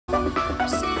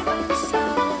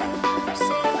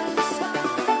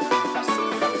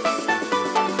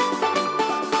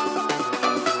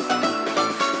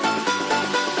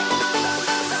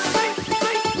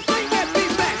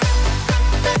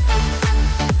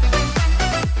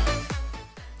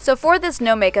So for this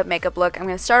no makeup look, I'm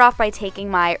going to start off by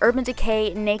taking my Urban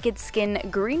Decay Naked Skin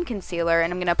Green Concealer,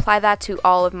 and I'm going to apply that to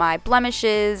all of my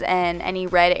blemishes and any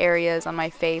red areas on my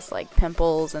face, like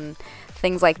pimples and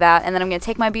things like that. And then I'm going to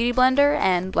take my Beauty Blender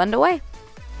and blend away.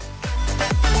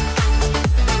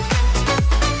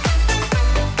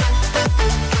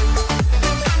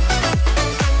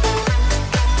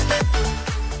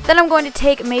 Then I'm going to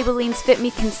take Maybelline's Fit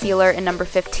Me Concealer in number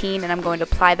 15, and I'm going to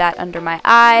apply that under my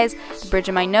eyes, the bridge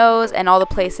of my nose, and all the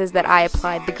places that I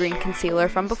applied the green concealer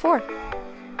from before.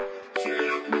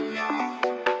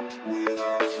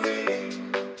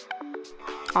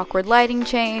 Awkward lighting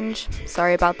change.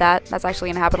 Sorry about that. That's actually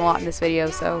going to happen a lot in this video,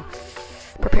 so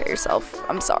prepare yourself.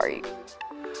 I'm sorry.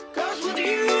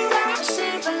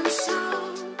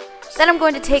 Then I'm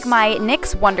going to take my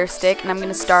NYX Wonder Stick and I'm going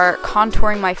to start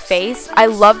contouring my face. I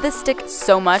love this stick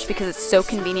so much because it's so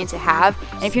convenient to have,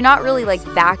 and if you're not really like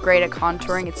that great at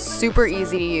contouring, it's super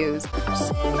easy to use.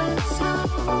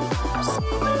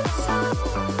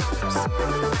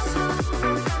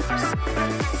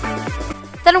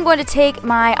 Then I'm going to take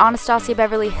my Anastasia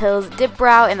Beverly Hills Dip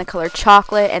Brow in the color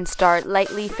Chocolate and start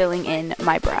lightly filling in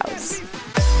my brows.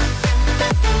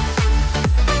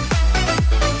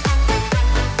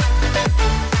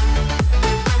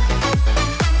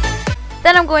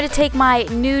 Then I'm going to take my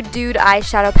Nude Dude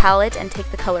eyeshadow palette and take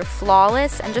the color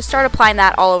Flawless and just start applying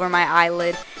that all over my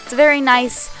eyelid. It's a very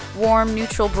nice, warm,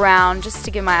 neutral brown just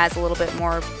to give my eyes a little bit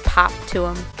more pop to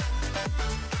them.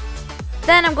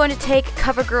 Then I'm going to take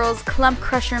CoverGirl's Clump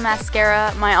Crusher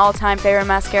Mascara, my all-time favorite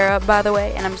mascara, by the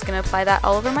way, and I'm just going to apply that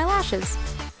all over my lashes.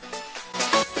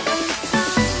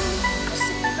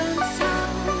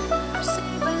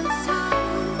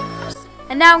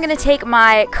 And now I'm going to take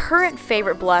my current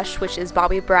favorite blush, which is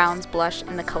Bobbi Brown's blush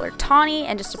in the color Tawny,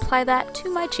 and just apply that to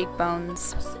my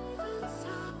cheekbones.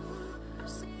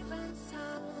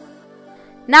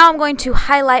 Now I'm going to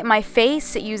highlight my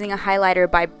face using a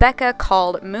highlighter by Becca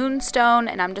called Moonstone,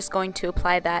 and I'm just going to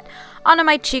apply that onto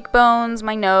my cheekbones,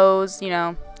 my nose, you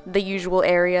know, the usual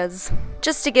areas,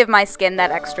 just to give my skin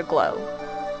that extra glow.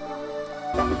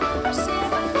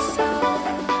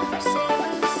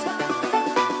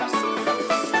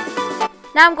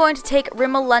 Now I'm going to take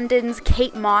Rimmel London's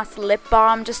Kate Moss Lip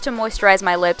Balm just to moisturize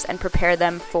my lips and prepare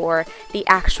them for the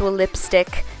actual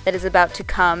lipstick that is about to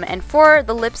come. And for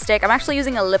the lipstick, I'm actually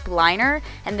using a lip liner,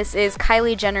 and this is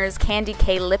Kylie Jenner's Candy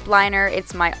K Lip Liner.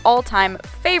 It's my all-time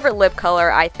favorite lip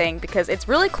color, I think, because it's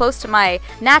really close to my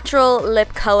natural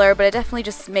lip color, but it definitely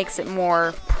just makes it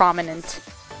more prominent.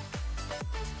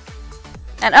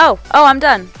 And oh, I'm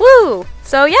done. Woo!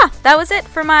 So yeah, that was it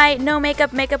for my no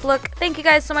makeup look. Thank you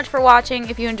guys so much for watching.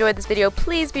 If you enjoyed this video,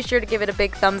 please be sure to give it a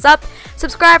big thumbs up.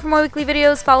 Subscribe for more weekly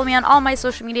videos. Follow me on all my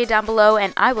social media down below,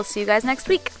 and I will see you guys next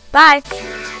week. Bye!